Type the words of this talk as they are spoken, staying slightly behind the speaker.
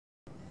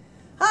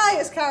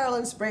it's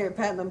Carolyn Spray at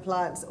Pentland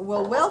Plants.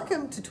 Well,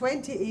 welcome to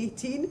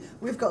 2018.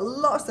 We've got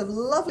lots of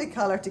lovely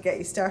colour to get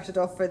you started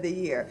off for the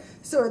year.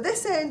 So at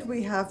this end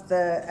we have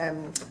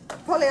the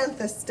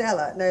Polyanthus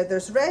Stella. Now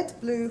there's red,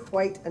 blue,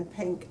 white and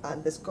pink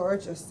and this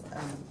gorgeous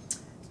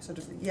sort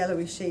of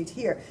yellowy shade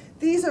here.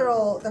 These are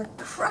all, they're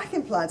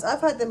cracking plants.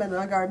 I've had them in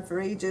my garden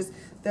for ages.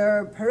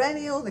 They're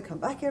perennial, they come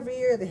back every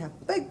year, they have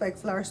big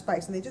flower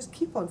spikes and they just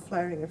keep on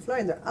flowering and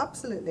flowering. They're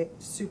absolutely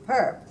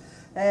superb.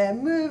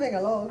 Moving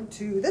along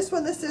to this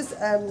one, this is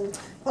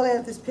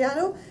Polyanthus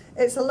piano.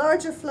 It's a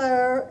larger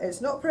flower,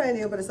 it's not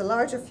perennial but it's a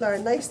larger flower,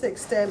 nice thick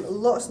stem,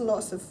 lots and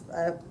lots of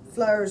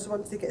flowers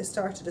once they get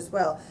started as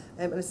well.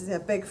 And this is a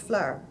big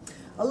flower.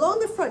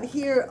 Along the front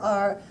here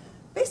are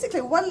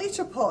basically 1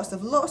 litre pots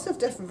of lots of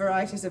different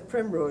varieties of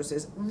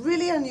primroses,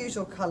 really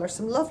unusual colours,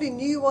 some lovely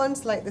new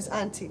ones like this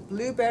antique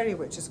blueberry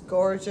which is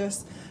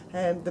gorgeous,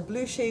 the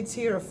blue shades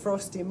here of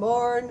frosty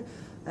morn,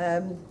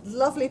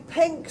 lovely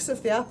pinks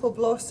of the apple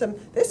blossom.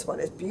 This one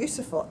is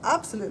beautiful,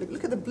 absolutely.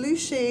 Look at the blue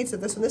shades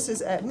of this one. This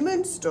is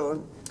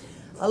moonstone.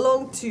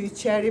 Along to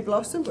cherry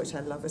blossom, which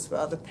I love as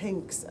well. The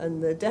pinks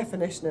and the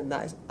definition in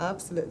that is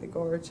absolutely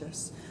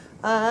gorgeous.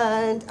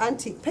 And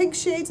antique pink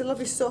shades, a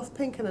lovely soft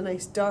pink and a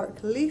nice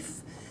dark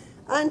leaf.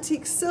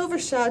 Antique silver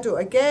shadow,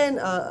 again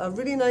a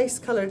really nice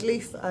coloured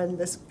leaf and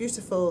this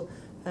beautiful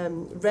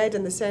red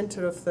in the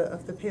centre of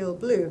the pale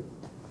blue.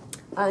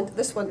 And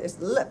this one is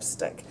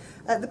lipstick.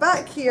 At the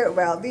back here,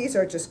 well, these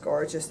are just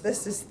gorgeous.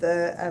 This is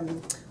the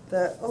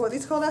oh, what are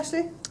these called,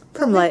 Ashley?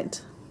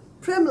 Primlet.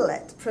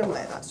 Primlet,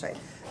 that's right.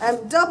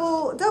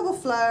 Double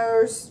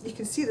flowers. You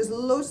can see there's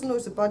loads and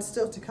loads of buds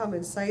still to come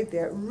inside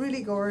there.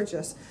 Really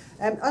gorgeous.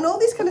 And all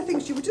these kind of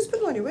things, you would just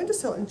put them on your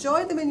windowsill.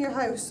 Enjoy them in your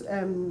house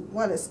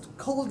while it's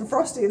cold and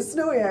frosty and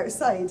snowy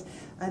outside.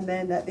 And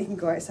then they can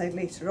go outside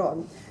later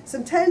on.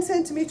 Some 10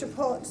 centimetre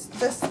pots.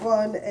 This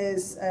one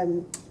is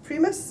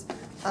Primus.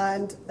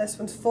 And this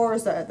one's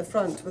Forza at the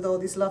front with all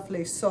these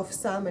lovely soft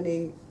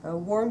salmony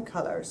warm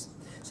colours.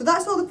 So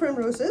that's all the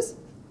primroses.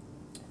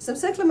 Some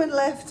Cyclamen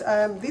left.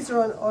 These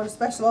are on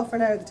special offer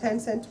now, the 10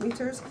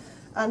 centimetres,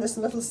 and there's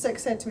some little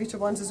 6 centimetre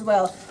ones as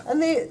well.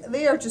 And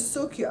they are just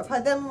so cute. I've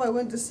had them on my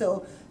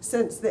windowsill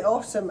since the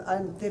autumn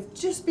and they've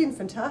just been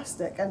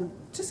fantastic and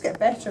just get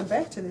better and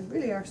better. They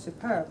really are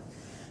superb.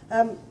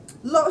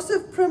 Lots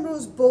of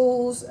primrose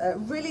bowls,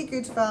 really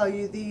good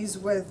value, these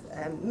with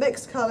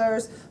mixed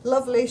colours,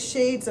 lovely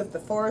shades of the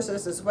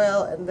Forzas as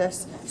well in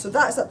this. So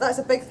that's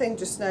a big thing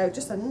just now,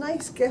 just a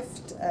nice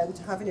gift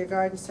to have in your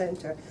garden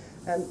centre.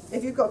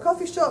 If you've got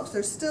coffee shops,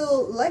 there's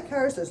still, like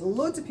ours, there's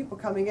loads of people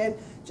coming in,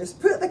 just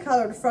put the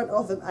colour in front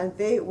of them and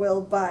they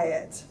will buy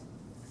it.